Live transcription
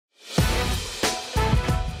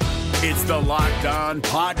It's the Locked On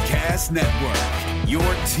Podcast Network, your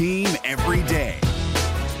team every day.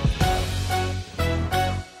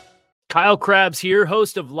 Kyle Krabs here,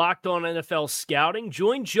 host of Locked On NFL Scouting.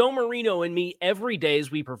 Join Joe Marino and me every day as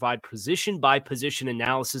we provide position-by-position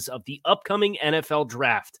analysis of the upcoming NFL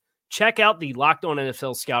Draft. Check out the Locked On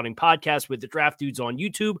NFL Scouting podcast with the Draft Dudes on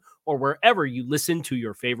YouTube or wherever you listen to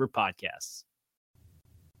your favorite podcasts.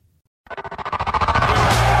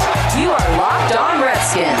 You are Locked On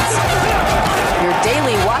Redskins, your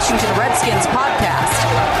daily Washington Redskins podcast,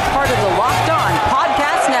 part of the Locked On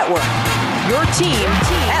Podcast Network, your team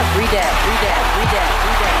every day.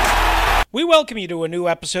 We welcome you to a new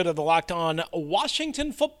episode of the Locked On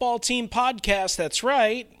Washington Football Team podcast. That's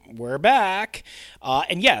right, we're back.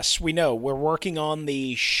 And yes, we know we're working on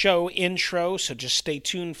the show intro, so just stay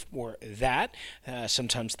tuned for that.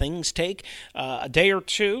 Sometimes things take a day or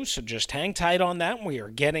two, so just hang tight on that. We are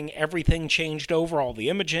getting everything changed over, all the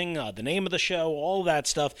imaging, the name of the show, all that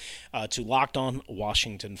stuff, to Locked On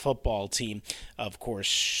Washington Football Team. Of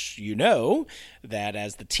course, you know that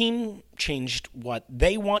as the team changed what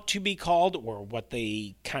they want to be called, or what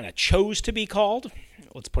they kind of chose to be called,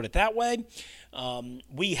 let's put it that way,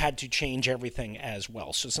 we had to change everything as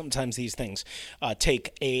well. So sometimes these things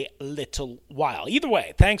take a little while. Either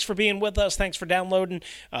way, thanks for being with us. Thanks for downloading.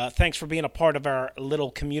 Thanks for being a part of our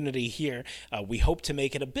little community here. We hope to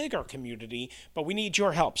make it a bigger community, but we need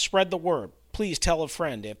your help. Spread the word. Please tell a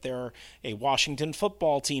friend if they're a Washington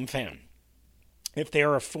Football Team fan, if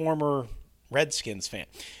they're a former Redskins fan.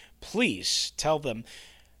 Please tell them,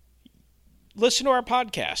 listen to our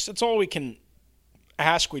podcast. That's all we can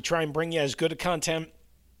ask. We try and bring you as good a content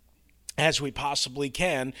as we possibly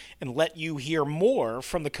can and let you hear more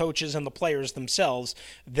from the coaches and the players themselves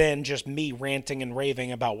than just me ranting and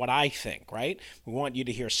raving about what I think, right? We want you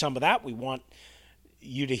to hear some of that. We want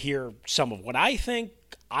you to hear some of what I think.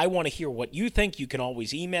 I want to hear what you think. You can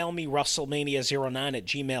always email me,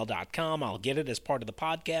 russellmania09@gmail.com. I'll get it as part of the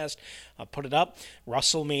podcast. I'll put it up.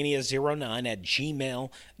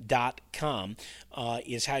 russellmania09@gmail.com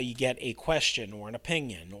is how you get a question or an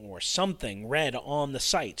opinion or something read on the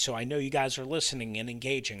site. So I know you guys are listening and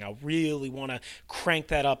engaging. I really want to crank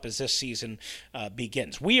that up as this season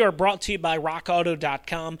begins. We are brought to you by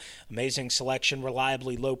rockauto.com. Amazing selection,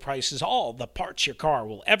 reliably low prices, all the parts your car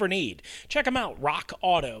will ever need. Check them out,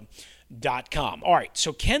 rockauto.com. All right,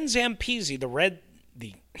 so Ken Zampese,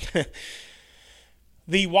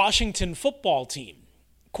 the Washington Football Team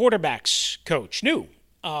quarterbacks coach,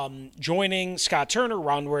 joining Scott Turner,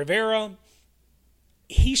 Ron Rivera.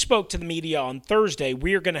 He spoke to the media on Thursday.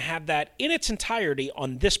 We are going to have that in its entirety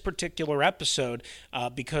on this particular episode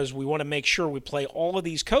because we want to make sure we play all of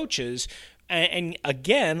these coaches and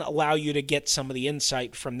again, allow you to get some of the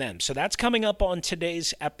insight from them. So that's coming up on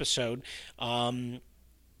today's episode.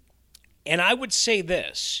 And I would say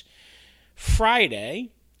this,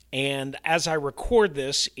 Friday, and as I record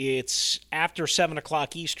this, it's after 7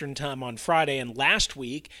 o'clock Eastern time on Friday, and last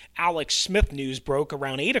week, Alex Smith news broke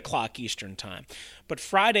around 8 o'clock Eastern time. But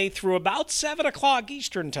Friday through about 7 o'clock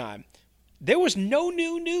Eastern time, there was no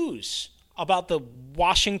new news about the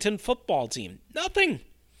Washington Football Team. Nothing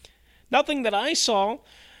that I saw,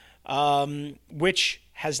 which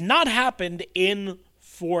has not happened in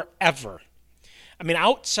forever. I mean,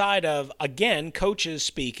 outside of, again, coaches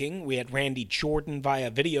speaking, we had Randy Jordan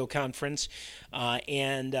via video conference,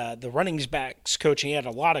 and the running backs coaching. He had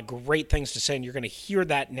a lot of great things to say, and you're going to hear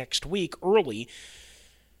that next week early.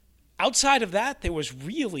 Outside of that, there was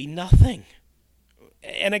really nothing.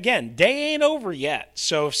 And again, day ain't over yet,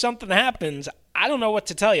 so if something happens, I don't know what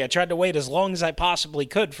to tell you. I tried to wait as long as I possibly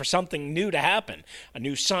could for something new to happen. A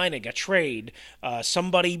new signing, a trade,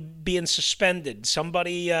 somebody being suspended,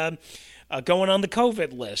 somebody going on the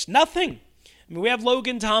COVID list. Nothing. I mean, we have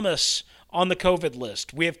Logan Thomas on the COVID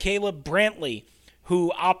list. We have Caleb Brantley,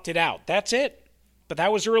 who opted out. That's it. But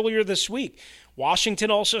that was earlier this week.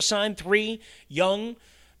 Washington also signed 3 young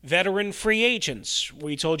veteran free agents.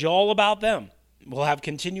 We told you all about them. We'll have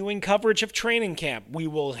continuing coverage of training camp. We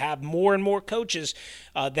will have more and more coaches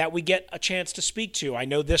that we get a chance to speak to. I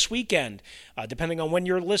know this weekend, depending on when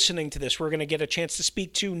you're listening to this, we're going to get a chance to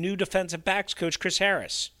speak to new defensive backs coach Chris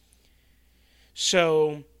Harris.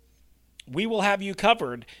 So we will have you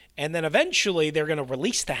covered, and then eventually they're going to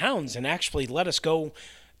release the hounds and actually let us go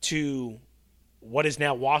to what is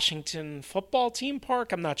now Washington Football Team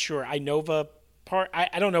Park. I'm not sure. Inova Park.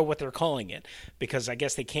 I don't know what they're calling it because I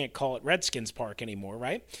guess they can't call it Redskins Park anymore,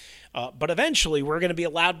 right? But eventually we're going to be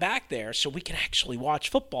allowed back there so we can actually watch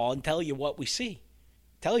football and tell you what we see.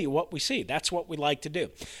 Tell you what we see. That's what we like to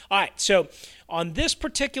do. All right, so on this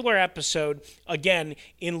particular episode, again,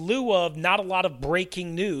 in lieu of not a lot of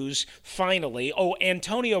breaking news, finally,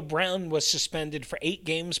 Antonio Brown was suspended for 8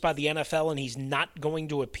 games by the NFL, and he's not going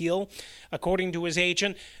to appeal, according to his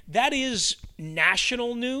agent. That is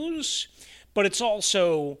national news, but it's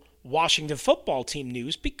also Washington football team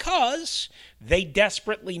news because they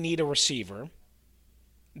desperately need a receiver.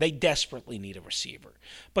 They desperately need a receiver.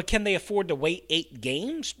 But can they afford to wait 8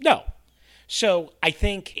 games? No. So I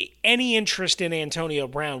think any interest in Antonio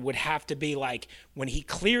Brown would have to be like when he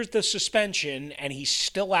clears the suspension and he's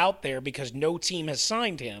still out there because no team has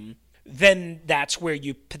signed him, then that's where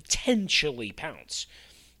you potentially pounce.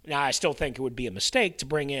 Now, I still think it would be a mistake to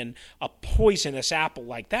bring in a poisonous apple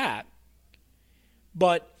like that.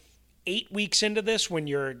 But 8 weeks into this, when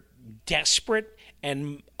you're desperate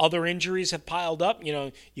and other injuries have piled up,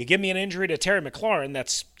 you give me an injury to Terry McLaurin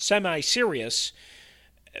that's semi-serious,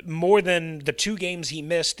 more than the 2 games he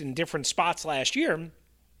missed in different spots last year,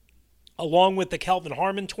 along with the Kelvin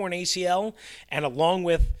Harmon torn ACL, and along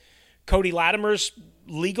with Cody Latimer's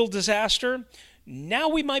legal disaster, now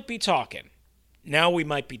we might be talking.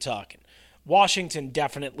 Washington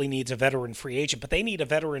definitely needs a veteran free agent, but they need a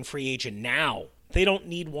veteran free agent now. They don't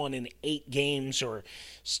need one in 8 games or,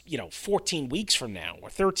 14 weeks from now or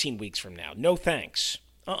 13 weeks from now. No thanks.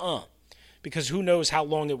 Because who knows how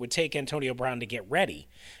long it would take Antonio Brown to get ready.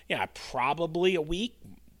 Yeah, probably a week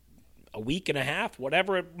and a half,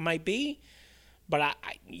 whatever it might be. But,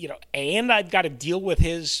 and I've got to deal with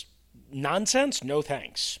his nonsense. No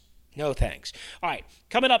thanks. All right,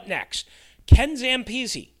 coming up next, Ken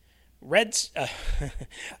Zampese.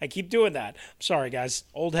 I keep doing that. I'm sorry, guys.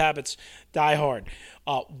 Old habits die hard.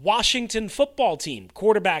 Washington football team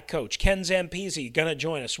quarterback coach Ken Zampese going to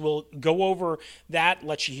join us. We'll go over that,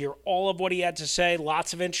 let you hear all of what he had to say.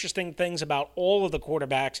 Lots of interesting things about all of the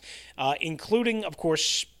quarterbacks, including, of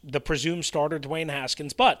course, the presumed starter Dwayne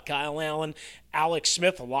Haskins, but Kyle Allen, Alex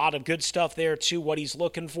Smith, a lot of good stuff there too, what he's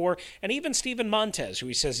looking for, and even Steven Montez, who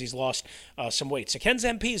he says he's lost some weight. So Ken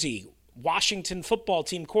Zampese, Washington football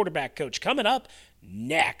team quarterback coach, coming up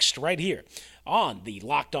next right here on the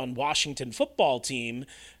Locked On Washington Football Team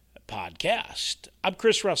podcast. I'm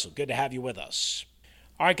Chris Russell. Good to have you with us.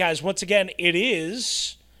 All right, guys, once again, it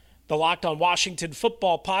is the Locked On Washington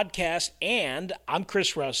Football podcast, and I'm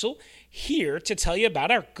Chris Russell, here to tell you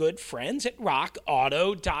about our good friends at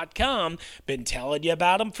rockauto.com. Been telling you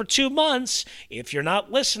about them for 2 months. If you're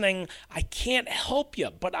not listening, I can't help you,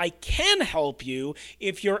 but I can help you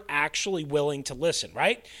if you're actually willing to listen,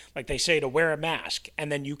 right? Like they say to wear a mask,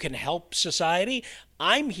 and then you can help society.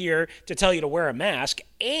 I'm here to tell you to wear a mask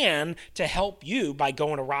and to help you by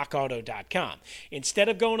going to rockauto.com. Instead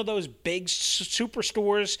of going to those big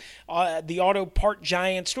superstores, the auto part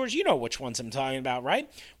giant stores, you know which ones I'm talking about,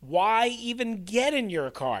 right? Why even get in your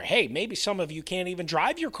car? Hey, maybe some of you can't even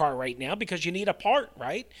drive your car right now because you need a part,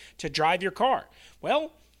 right, to drive your car.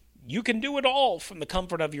 Well, you can do it all from the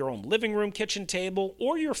comfort of your own living room, kitchen table,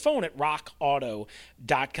 or your phone at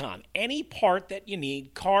rockauto.com. Any part that you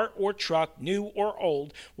need, car or truck, new or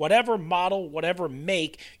old, whatever model, whatever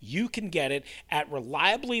make, you can get it at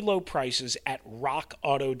reliably low prices at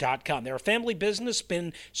rockauto.com. They're a family business,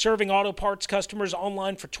 been serving auto parts customers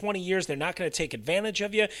online for 20 years. They're not going to take advantage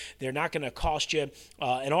of you. They're not going to cost you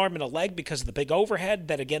an arm and a leg because of the big overhead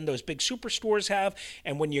that, again, those big superstores have.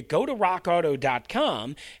 And when you go to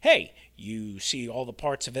rockauto.com, hey, you see all the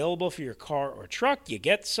parts available for your car or truck, you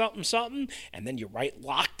get something, and then you write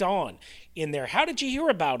Locked On in there. How did you hear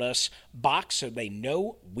about us box so they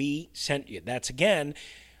know we sent you? That's, again,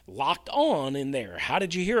 Locked On in there. How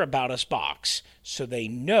did you hear about us box so they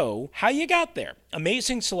know how you got there?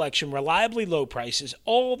 Amazing selection, reliably low prices,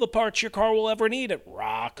 all the parts your car will ever need at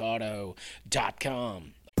rockauto.com.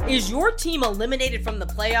 Is your team eliminated from the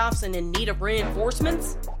playoffs and in need of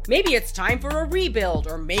reinforcements? Maybe it's time for a rebuild,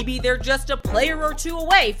 or maybe they're just a player or two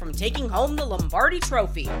away from taking home the Lombardi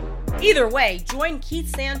Trophy. Either way, join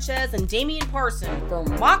Keith Sanchez and Damian Parson for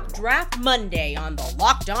Mock Draft Monday on the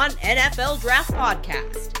Locked On NFL Draft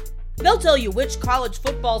Podcast. They'll tell you which college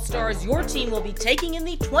football stars your team will be taking in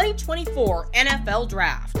the 2024 NFL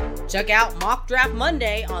Draft. Check out Mock Draft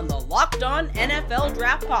Monday on the Locked On NFL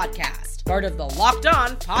Draft Podcast, part of the Locked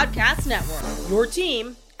On Podcast Network. Your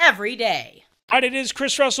team every day. All right, it is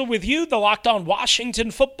Chris Russell with you, the Locked On Washington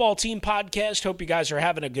Football Team podcast. Hope you guys are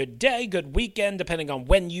having a good day, good weekend, depending on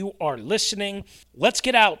when you are listening. Let's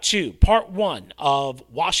get out to part one of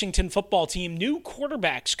Washington Football Team new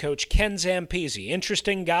quarterbacks coach Ken Zampese.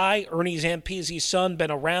 Interesting guy, Ernie Zampese's son,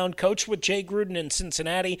 been around, coached with Jay Gruden in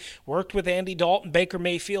Cincinnati, worked with Andy Dalton, Baker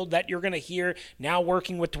Mayfield, that you're going to hear, now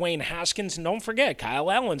working with Dwayne Haskins. And don't forget, Kyle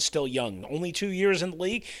Allen's still young, only 2 years in the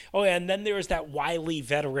league. Oh, and then there's that wily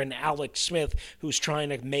veteran, Alex Smith, who's trying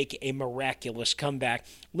to make a miraculous comeback.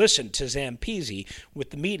 Listen to Zampese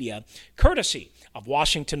with the media, courtesy of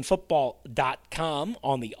WashingtonFootball.com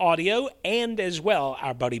on the audio, and as well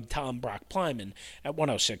our buddy Tom Brock-Plyman at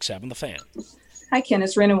 106.7 The Fan. Hi, Ken.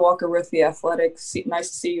 It's Randon Walker with The Athletic. Nice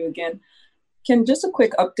to see you again. Ken, just a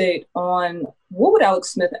quick update on what would Alex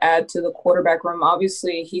Smith add to the quarterback room?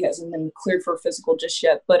 Obviously, he hasn't been cleared for physical just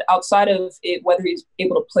yet, but outside of it, whether he's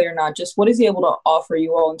able to play or not, just what is he able to offer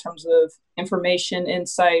you all in terms of information,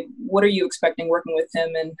 insight? What are you expecting working with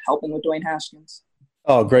him and helping with Dwayne Haskins?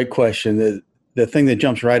 Oh, great question. The thing that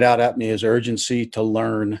jumps right out at me is urgency to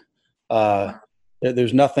learn.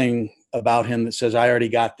 There's nothing about him that says, I already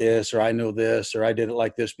got this, or I know this, or I did it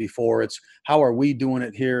like this before. It's how are we doing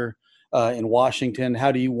it here in Washington?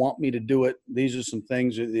 How do you want me to do it? These are some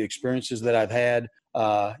things, the experiences that I've had.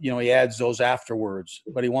 He adds those afterwards,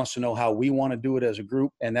 but he wants to know how we want to do it as a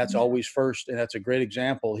group. And that's always first. And that's a great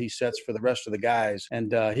example he sets for the rest of the guys.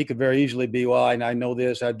 And he could very easily be, well, I know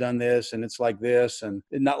this, I've done this, and it's like this, and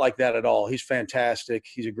not like that at all. He's fantastic.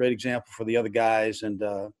 He's a great example for the other guys, and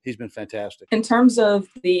he's been fantastic. In terms of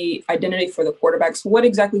the identity for the quarterbacks, what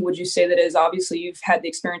exactly would you say that is? Obviously, you've had the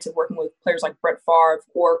experience of working with players like Brett Favre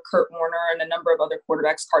or Kurt Warner and a number of other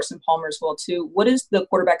quarterbacks, Carson Palmer as well, too. What is the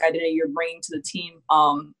quarterback identity you're bringing to the team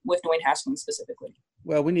with Dwayne Haskins specifically?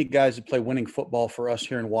 Well, we need guys that play winning football for us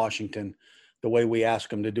here in Washington, the way we ask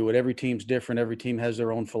them to do it. Every team's different. Every team has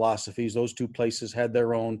their own philosophies. Those two places had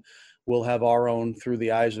their own. We'll have our own through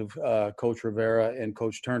the eyes of Coach Rivera and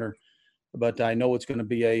Coach Turner. But I know it's going to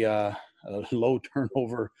be a low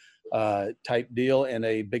turnover type deal and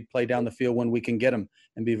a big play down the field when we can get them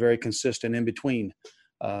and be very consistent in between.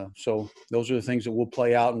 So those are the things that we'll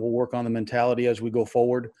play out, and we'll work on the mentality as we go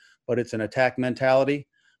forward. But it's an attack mentality,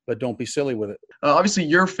 but don't be silly with it. Obviously,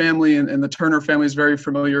 your family and the Turner family is very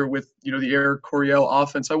familiar with, the Air Coryell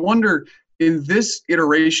offense. I wonder, in this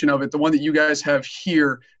iteration of it, the one that you guys have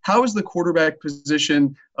here, how is the quarterback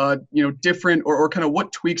position, different, or kind of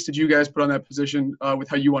what tweaks did you guys put on that position with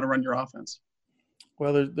how you want to run your offense?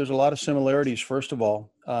 Well, there's a lot of similarities. First of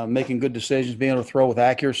all, making good decisions, being able to throw with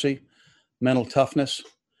accuracy, mental toughness,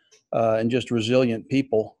 and just resilient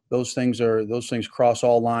people. Those things cross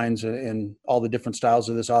all lines and all the different styles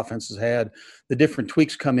that this offense has had. The different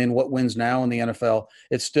tweaks come in. What wins now in the NFL?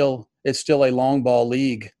 It's still a long ball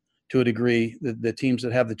league to a degree. The teams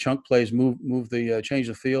that have the chunk plays change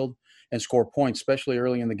the field and score points, especially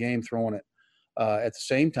early in the game, throwing it. At the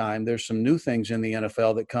same time, there's some new things in the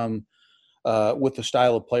NFL that come with the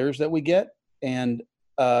style of players that we get and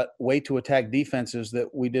way to attack defenses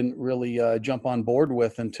that we didn't really jump on board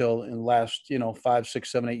with until in the last 5,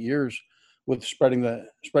 6, 7, 8 years, with spreading the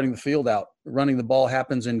field out. Running the ball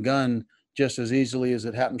happens in gun just as easily as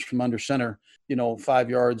it happens from under center. 5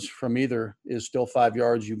 yards from either is still 5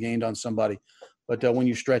 yards you gained on somebody. But when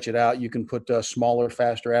you stretch it out, you can put smaller,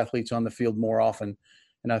 faster athletes on the field more often.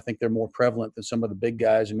 And I think they're more prevalent than some of the big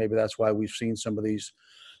guys. And maybe that's why we've seen some of these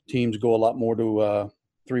teams go a lot more to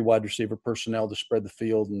 3 wide receiver personnel to spread the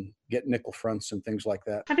field and get nickel fronts and things like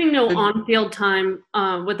that. Having no on-field time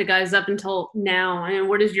with the guys up until now, and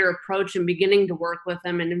what is your approach in beginning to work with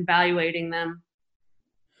them and evaluating them?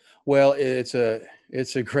 Well, it's a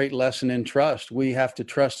great lesson in trust. We have to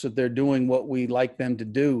trust that they're doing what we like them to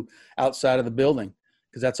do outside of the building,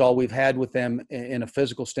 because that's all we've had with them in a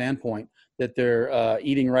physical standpoint, that they're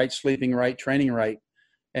eating right, sleeping right, training right.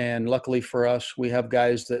 And luckily for us, we have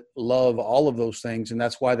guys that love all of those things, and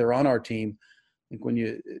that's why they're on our team. I think when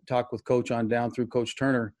you talk with Coach on down through Coach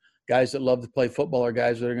Turner, guys that love to play football are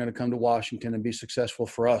guys that are going to come to Washington and be successful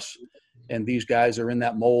for us. And these guys are in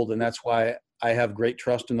that mold, and that's why I have great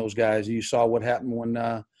trust in those guys. You saw what happened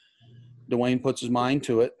when Dwayne puts his mind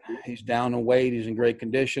to it. He's down in weight. He's in great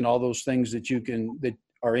condition. All those things that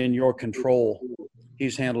are in your control,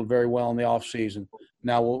 he's handled very well in the offseason.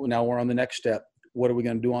 Now we're on the next step. What are we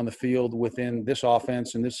going to do on the field within this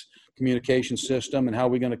offense and this communication system, and how are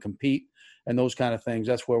we going to compete and those kind of things?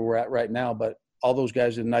 That's where we're at right now. But all those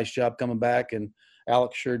guys did a nice job coming back, and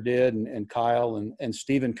Alex sure did, and Kyle and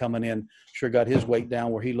Steven coming in sure got his weight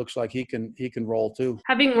down where he looks like he can roll too.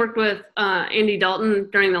 Having worked with Andy Dalton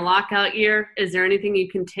during the lockout year, is there anything you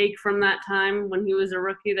can take from that time when he was a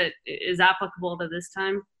rookie that is applicable to this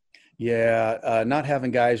time? Yeah, not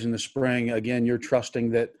having guys in the spring, again, you're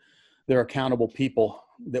trusting that they're accountable people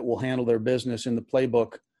that will handle their business in the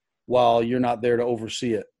playbook while you're not there to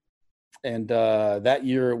oversee it. And that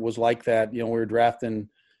year it was like that. We were drafting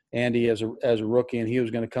Andy as a rookie, and he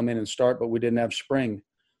was going to come in and start, but we didn't have spring.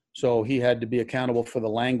 So he had to be accountable for the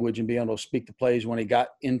language and be able to speak the plays when he got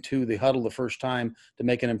into the huddle the first time to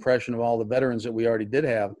make an impression of all the veterans that we already did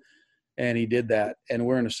have. And he did that. And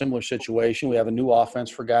we're in a similar situation. We have a new offense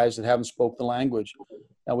for guys that haven't spoke the language.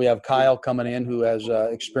 Now we have Kyle coming in who has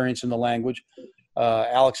experience in the language.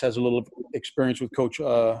 Alex has a little experience with Coach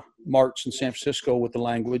Martz in San Francisco with the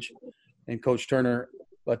language, and Coach Turner.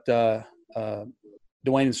 But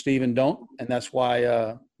Dwayne and Steven don't, and that's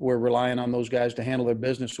why we're relying on those guys to handle their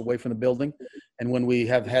business away from the building. And when we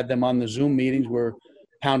have had them on the Zoom meetings, we're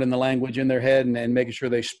pounding the language in their head and making sure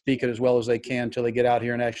they speak it as well as they can until they get out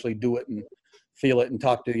here and actually do it and feel it and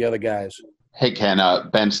talk to the other guys. Hey, Ken,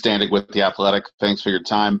 Ben Standig with The Athletic. Thanks for your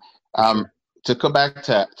time. To go back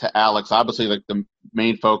to Alex, obviously, like the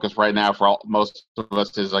main focus right now for most of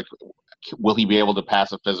us is like, will he be able to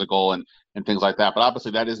pass a physical and things like that? But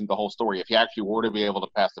obviously that isn't the whole story. If he actually were to be able to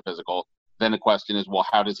pass the physical, then the question is, well,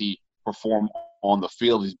 how does he perform on the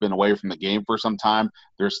field? He's been away from the game for some time.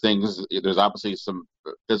 There's obviously some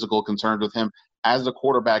physical concerns with him. As a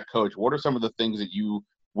quarterback coach, what are some of the things that you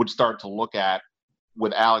would start to look at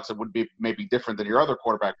with Alex that would be maybe different than your other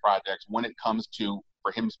quarterback projects when it comes to,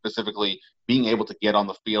 for him specifically, being able to get on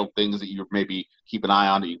the field, things that you maybe keep an eye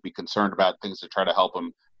on, that you'd be concerned about, things to try to help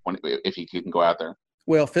him if he can go out there?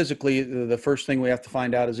 Well, physically, the first thing we have to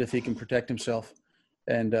find out is if he can protect himself.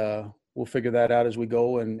 And we'll figure that out as we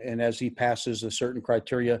go. And as he passes a certain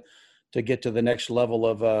criteria to get to the next level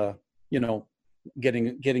of,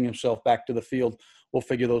 getting himself back to the field, we'll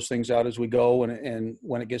figure those things out as we go. And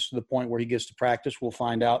when it gets to the point where he gets to practice, we'll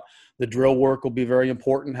find out. The drill work will be very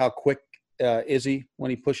important. How quick is he when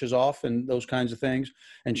he pushes off and those kinds of things,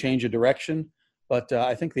 and change of direction. But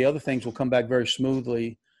I think the other things will come back very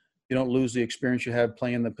smoothly. You don't lose the experience you have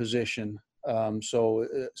playing the position. So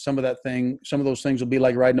some of those things will be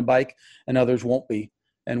like riding a bike, and others won't be.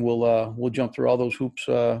 And we'll jump through all those hoops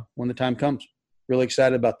when the time comes. Really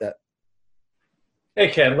excited about that. Hey,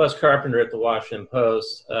 Ken, Les Carpenter at the Washington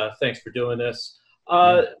Post. Thanks for doing this.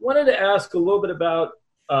 Wanted to ask a little bit about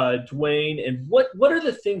Dwayne, and what are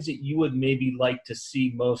the things that you would maybe like to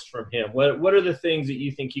see most from him? What are the things that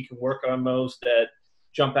you think he can work on most that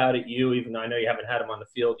jump out at you, even though I know you haven't had him on the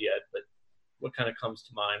field yet, but what kind of comes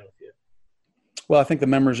to mind with you? Well, I think the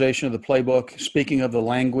memorization of the playbook, speaking of the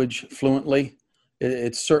language fluently,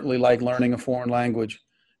 it's certainly like learning a foreign language,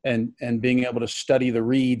 and being able to study the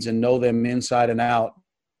reads and know them inside and out.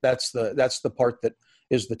 That's the part that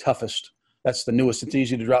is the toughest. That's the newest. It's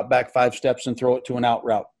easy to drop back 5 steps and throw it to an out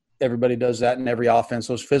route. Everybody does that in every offense.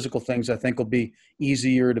 Those physical things I think will be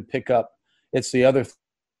easier to pick up. It's the other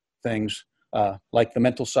things like the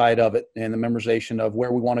mental side of it and the memorization of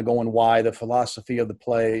where we want to go and why, the philosophy of the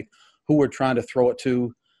play, who we're trying to throw it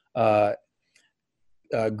to,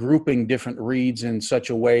 grouping different reads in such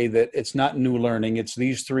a way that it's not new learning. It's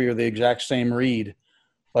these 3 are the exact same read,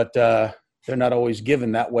 but they're not always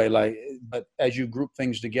given that way. But as you group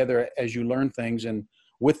things together, as you learn things, and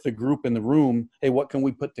with the group in the room, hey, what can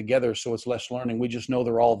we put together so it's less learning? We just know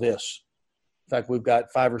they're all this. In fact, we've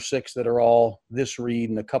got 5 or 6 that are all this read,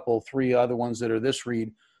 and 3 other ones that are this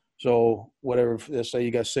read. So whatever, let's say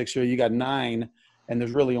you got 6 here, you got 9, and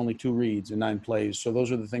there's really only 2 reads and 9 plays. So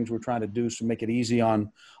those are the things we're trying to do to make it easy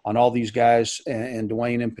on all these guys, and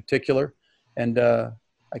Dwayne in particular. And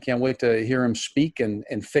I can't wait to hear him speak and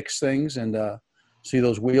fix things, and see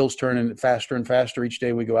those wheels turning faster and faster each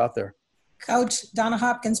day we go out there. Coach Donna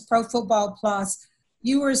Hopkins, Pro Football Plus,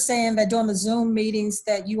 you were saying that during the Zoom meetings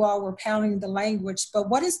that you all were pounding the language, but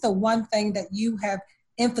what is the one thing that you have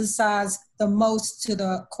emphasized the most to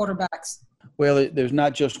the quarterbacks? Well, there's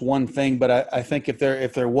not just one thing, but I think if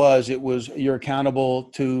there was, it was you're accountable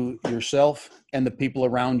to yourself and the people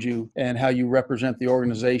around you, and how you represent the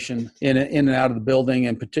organization in and out of the building,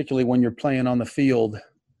 and particularly when you're playing on the field.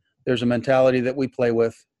 There's a mentality that we play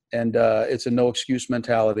with, and it's a no-excuse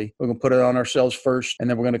mentality. We're going to put it on ourselves first, and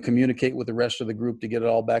then we're going to communicate with the rest of the group to get it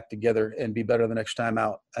all back together and be better the next time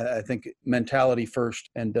out. I think mentality first,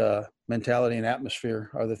 and mentality and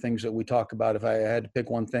atmosphere are the things that we talk about. If I had to pick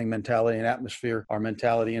one thing, mentality and atmosphere, our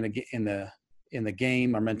mentality in the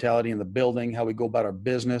game, our mentality in the building, how we go about our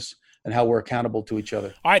business, and how we're accountable to each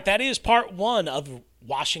other. All right, that is part one of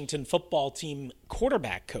Washington football team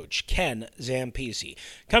quarterback coach Ken Zampese.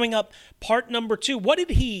 Coming up, part number two. What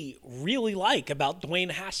did he really like about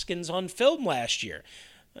Dwayne Haskins on film last year?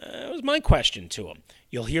 That was my question to him.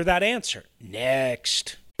 You'll hear that answer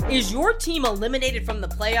next. Is your team eliminated from the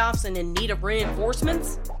playoffs and in need of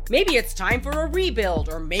reinforcements? Maybe it's time for a rebuild,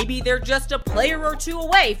 or maybe they're just a player or two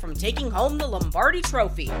away from taking home the Lombardi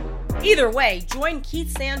Trophy. Either way, join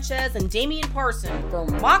Keith Sanchez and Damian Parson for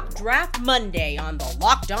Mock Draft Monday on the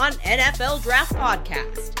Locked On NFL Draft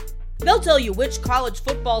Podcast. They'll tell you which college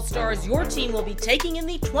football stars your team will be taking in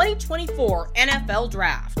the 2024 NFL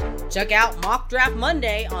Draft. Check out Mock Draft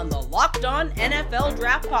Monday on the Locked On NFL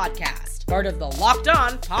Draft Podcast, part of the Locked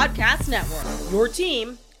On Podcast Network, your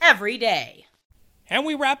team every day. And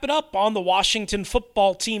we wrap it up on the Washington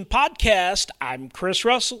Football Team Podcast. I'm Chris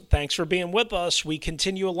Russell. Thanks for being with us. We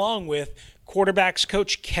continue along with quarterbacks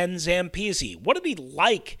coach Ken Zampese. What did he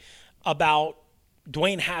like about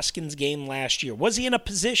Dwayne Haskins' game last year? Was he in a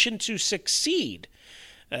position to succeed?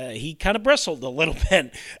 He kind of bristled a little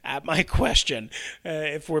bit at my question,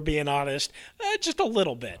 if we're being honest. Just a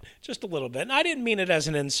little bit. And I didn't mean it as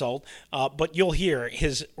an insult, but you'll hear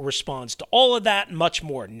his response to all of that and much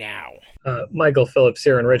more now. Michael Phillips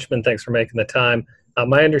here in Richmond. Thanks for making the time.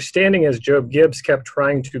 My understanding is Joe Gibbs kept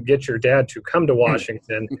trying to get your dad to come to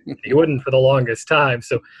Washington. He wouldn't for the longest time.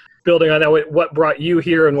 So building on that, what brought you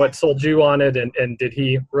here and what sold you on it, and did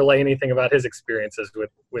he relay anything about his experiences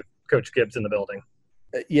with Coach Gibbs in the building?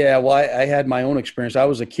 Yeah, well, I had my own experience. I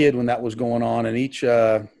was a kid when that was going on, and each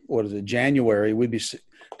January,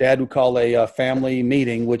 Dad would call a family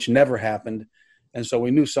meeting, which never happened, and so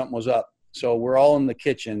we knew something was up. So we're all in the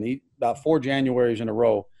kitchen, about 4 Januaries in a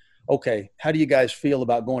row. Okay, how do you guys feel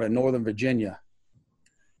about going to Northern Virginia?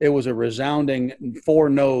 It was a resounding 4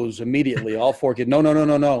 no's immediately. All 4 kids,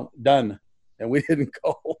 no, done. And we didn't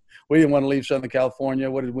go. We didn't want to leave Southern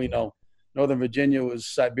California. What did we know? Northern Virginia was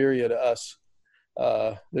Siberia to us.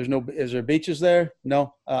 Is there beaches there?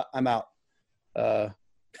 No, I'm out. But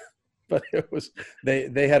it was,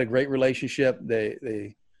 they had a great relationship.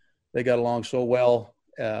 They got along so well.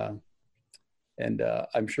 And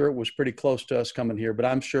I'm sure it was pretty close to us coming here, but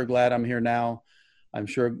I'm sure glad I'm here now. I'm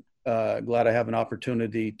sure glad I have an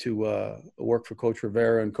opportunity to work for Coach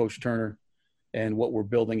Rivera and Coach Turner and what we're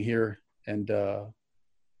building here. And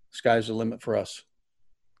sky's the limit for us.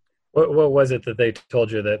 What was it that they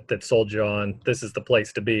told you that sold you on, this is the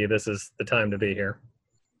place to be, this is the time to be here?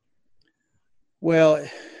 Well,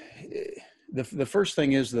 the first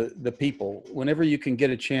thing is the people. Whenever you can get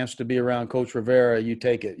a chance to be around Coach Rivera, you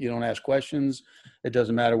take it. You don't ask questions. It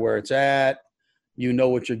doesn't matter where it's at. You know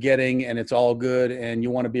what you're getting, and it's all good, and you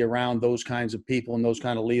want to be around those kinds of people and those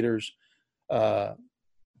kind of leaders.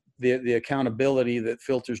 The accountability that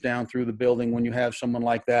filters down through the building when you have someone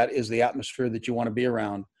like that is the atmosphere that you want to be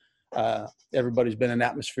around. Everybody's been in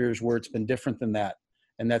atmospheres where it's been different than that,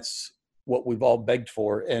 and that's what we've all begged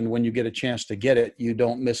for. And when you get a chance to get it, you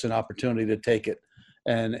don't miss an opportunity to take it.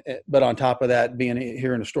 But on top of that, being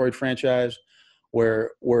here in a storied franchise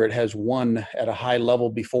where it has won at a high level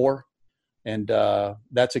before, and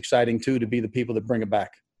that's exciting too, to be the people that bring it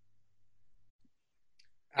back.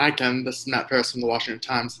 Hi, Ken. This is Matt Ferris from the Washington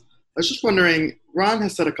Times. I was just wondering, Ron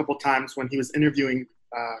has said a couple times when he was interviewing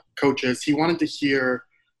coaches, he wanted to hear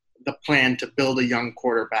the plan to build a young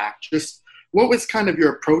quarterback. Just what was kind of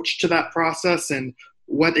your approach to that process, and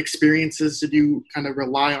what experiences did you kind of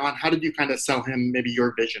rely on? How did you kind of sell him maybe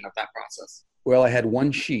your vision of that process? Well, I had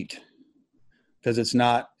one sheet because it's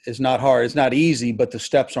not hard. It's not easy, but the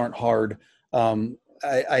steps aren't hard.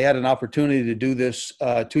 I had an opportunity to do this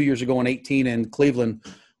 2 years ago in 2018 in Cleveland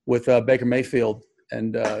with Baker Mayfield,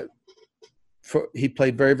 and he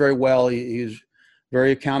played very, very well. He's a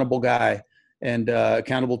very accountable guy and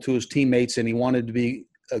accountable to his teammates, and he wanted to be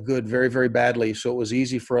good very, very badly. So it was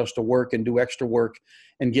easy for us to work and do extra work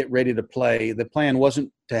and get ready to play. The plan wasn't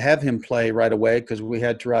to have him play right away because we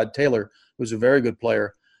had Tyrod Taylor, who's a very good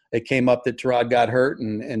player. It came up that Tyrod got hurt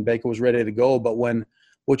and Baker was ready to go. But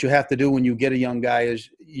what you have to do when you get a young guy is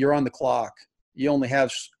you're on the clock. You only have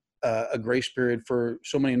a grace period for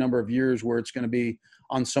so many number of years where it's going to be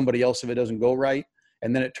on somebody else if it doesn't go right,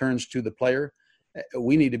 and then it turns to the player.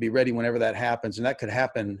 We need to be ready whenever that happens, and that could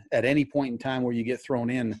happen at any point in time where you get thrown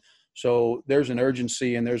in. So there's an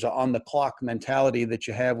urgency and there's an on-the-clock mentality that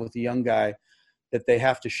you have with the young guy that they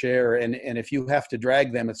have to share. And if you have to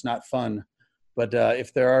drag them, it's not fun. But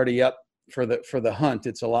if they're already up for the hunt,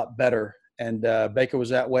 it's a lot better. And Baker was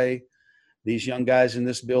that way. These young guys in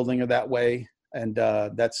this building are that way, and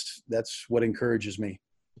that's what encourages me.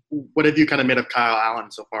 What have you kind of made of Kyle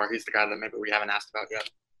Allen so far? He's the guy that maybe we haven't asked about yet.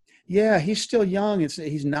 Yeah, he's still young.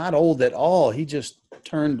 He's not old at all. He just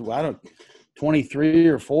turned 23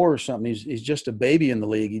 or 4 or something. He's just a baby in the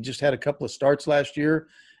league. He just had a couple of starts last year,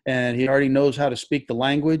 and he already knows how to speak the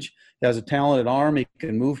language. He has a talented arm. He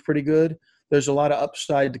can move pretty good. There's a lot of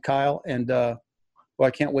upside to Kyle, and I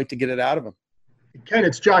can't wait to get it out of him. Ken,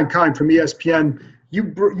 it's John Kine from ESPN.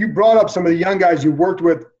 You brought up some of the young guys you worked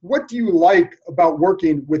with. What do you like about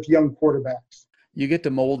working with young quarterbacks? You get to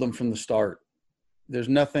mold them from the start. They're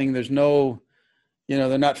not flinching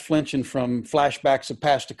from flashbacks of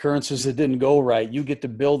past occurrences that didn't go right. You get to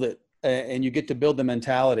build it, and you get to build the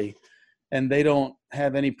mentality. And they don't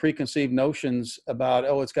have any preconceived notions about,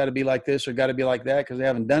 it's got to be like this or got to be like that, because they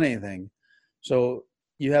haven't done anything. So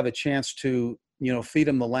you have a chance to, feed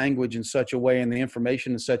them the language in such a way and the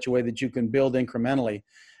information in such a way that you can build incrementally.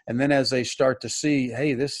 And then as they start to see,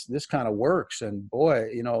 hey, this kind of works, and boy,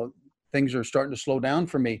 things are starting to slow down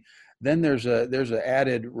for me, then there's an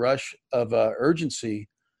added rush of urgency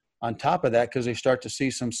on top of that, because they start to see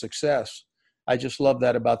some success. I just love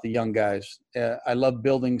that about the young guys. I love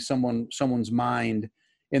building someone's mind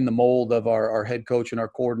in the mold of our head coach and our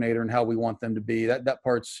coordinator and how we want them to be. That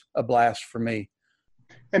part's a blast for me.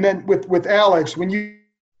 And then with Alex, when you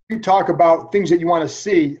talk about things that you want to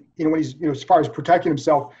see, when he's, as far as protecting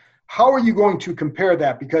himself, how are you going to compare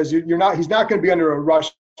that? Because he's not going to be under a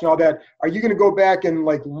rush and all that. Are you going to go back and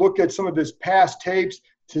look at some of his past tapes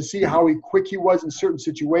to see how quick he was in certain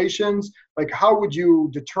situations? How would you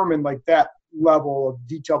determine that level of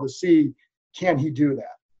detail to see, can he do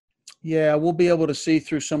that? Yeah, we'll be able to see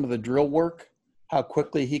through some of the drill work how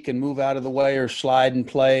quickly he can move out of the way or slide and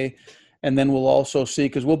play. And then we'll also see,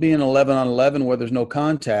 because we'll be in 11-on-11 where there's no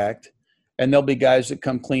contact, and there'll be guys that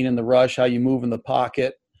come clean in the rush, how you move in the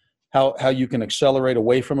pocket, how you can accelerate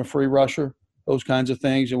away from a free rusher, those kinds of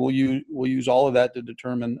things. And we'll use all of that to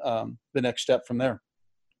determine the next step from there.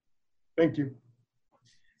 Thank you.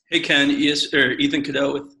 Hey, Ken, Ethan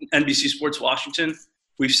Cadeau with NBC Sports Washington.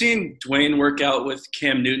 We've seen Dwayne work out with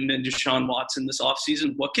Cam Newton and Deshaun Watson this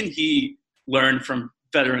offseason. What can he learn from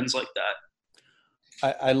veterans like that?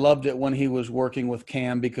 I loved it when he was working with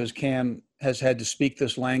Cam, because Cam has had to speak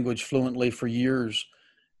this language fluently for years.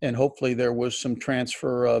 And hopefully there was some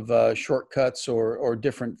transfer of shortcuts or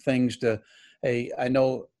different things to, hey, I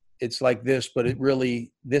know it's like this, but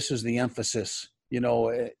this is the emphasis.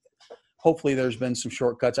 Hopefully there's been some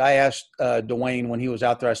shortcuts. I asked Dwayne when he was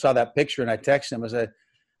out there, I saw that picture and I texted him. I said,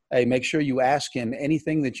 hey, make sure you ask him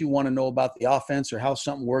anything that you want to know about the offense or how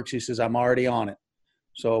something works. He says, I'm already on it.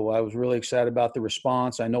 So I was really excited about the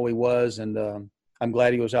response. I know he was, and I'm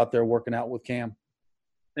glad he was out there working out with Cam.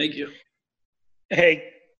 Thank you. Hey,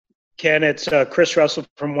 Ken, it's Chris Russell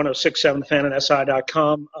from 106.7 Fan and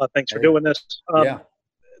SI.com. Thanks for doing this. Yeah.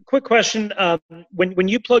 Quick question. When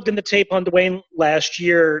you plugged in the tape on Dwayne last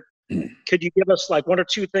year, could you give us one or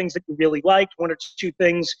two things that you really liked, one or two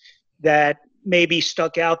things that maybe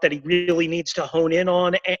stuck out that he really needs to hone in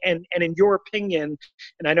on? And in your opinion,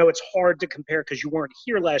 and I know it's hard to compare because you weren't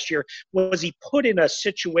here last year, was he put in a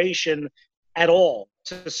situation at all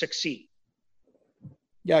to succeed?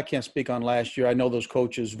 Yeah, I can't speak on last year. I know those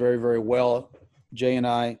coaches very, very well. Jay and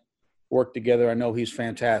I worked together. I know he's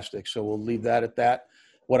fantastic. So we'll leave that at that.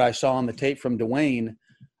 What I saw on the tape from Dwayne,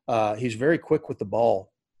 he's very quick with the ball.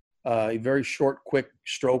 A very short, quick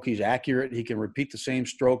stroke. He's accurate. He can repeat the same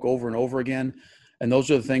stroke over and over again. And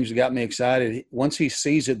those are the things that got me excited. Once he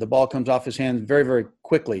sees it, the ball comes off his hands very, very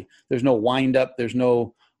quickly. There's no wind up. There's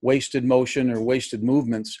no wasted motion or wasted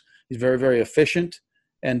movements. He's very, very efficient.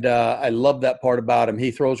 And I love that part about him.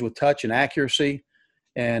 He throws with touch and accuracy.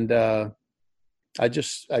 And I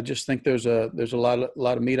just think there's a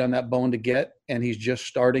lot of meat on that bone to get. And he's just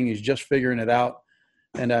starting. He's just figuring it out.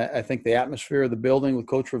 And I think the atmosphere of the building with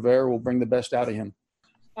Coach Rivera will bring the best out of him.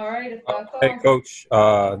 All right. If that's Hey, Coach.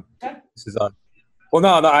 This is well,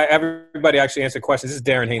 no. Everybody actually answered questions. This is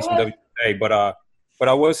Darren Haynes from WA. But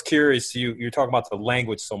I was curious. You're talking about the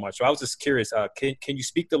language so much. So I was just curious. Can you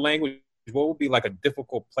speak the language? What would be a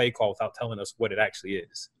difficult play call without telling us what it actually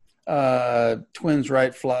is? Twins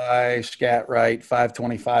right fly, scat right,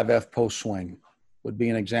 525 F post swing would be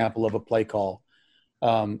an example of a play call.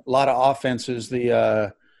 A lot of offenses,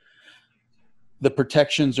 the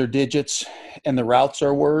protections are digits and the routes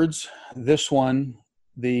are words. This one,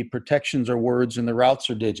 the protections are words and the routes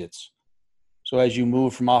are digits. So as you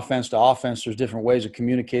move from offense to offense, there's different ways of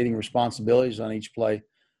communicating responsibilities on each play.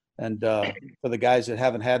 And for the guys that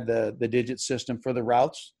haven't had the digit system for the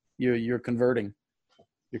routes, you're converting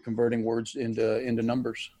words into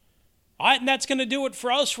numbers. All right, and that's going to do it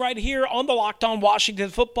for us right here on the Locked On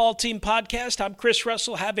Washington Football Team podcast. I'm Chris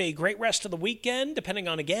Russell. Have a great rest of the weekend, depending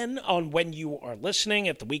on, again, on when you are listening.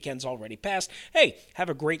 If the weekend's already passed, hey, have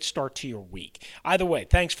a great start to your week. Either way,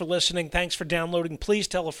 thanks for listening. Thanks for downloading. Please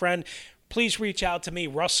tell a friend. Please reach out to me,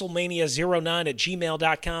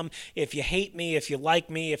 russellmania09@gmail.com. If you hate me, if you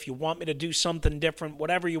like me, if you want me to do something different,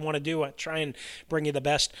 whatever you want to do, I try and bring you the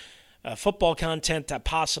best football content I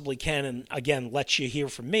possibly can, and again, let you hear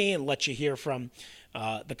from me and let you hear from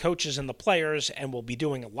the coaches and the players, and we'll be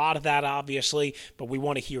doing a lot of that, obviously, but we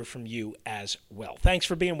want to hear from you as well. Thanks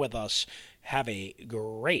for being with us. Have a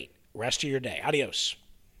great rest of your day. Adios.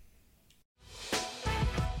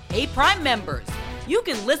 Hey, Prime members, you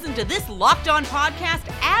can listen to this Locked On podcast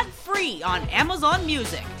ad-free on Amazon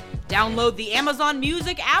Music. Download the Amazon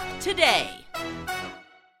Music app today.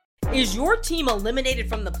 Is your team eliminated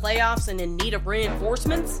from the playoffs and in need of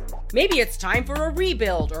reinforcements? Maybe it's time for a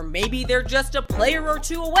rebuild, or maybe they're just a player or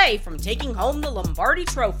two away from taking home the Lombardi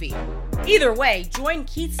Trophy. Either way, join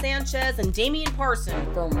Keith Sanchez and Damian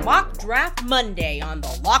Parson for Mock Draft Monday on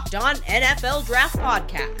the Locked On NFL Draft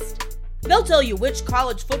Podcast. They'll tell you which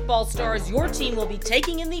college football stars your team will be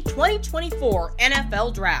taking in the 2024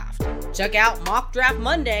 NFL Draft. Check out Mock Draft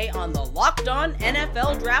Monday on the Locked On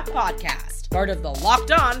NFL Draft Podcast, part of the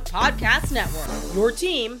Locked On Podcast Network. Your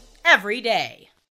team every day.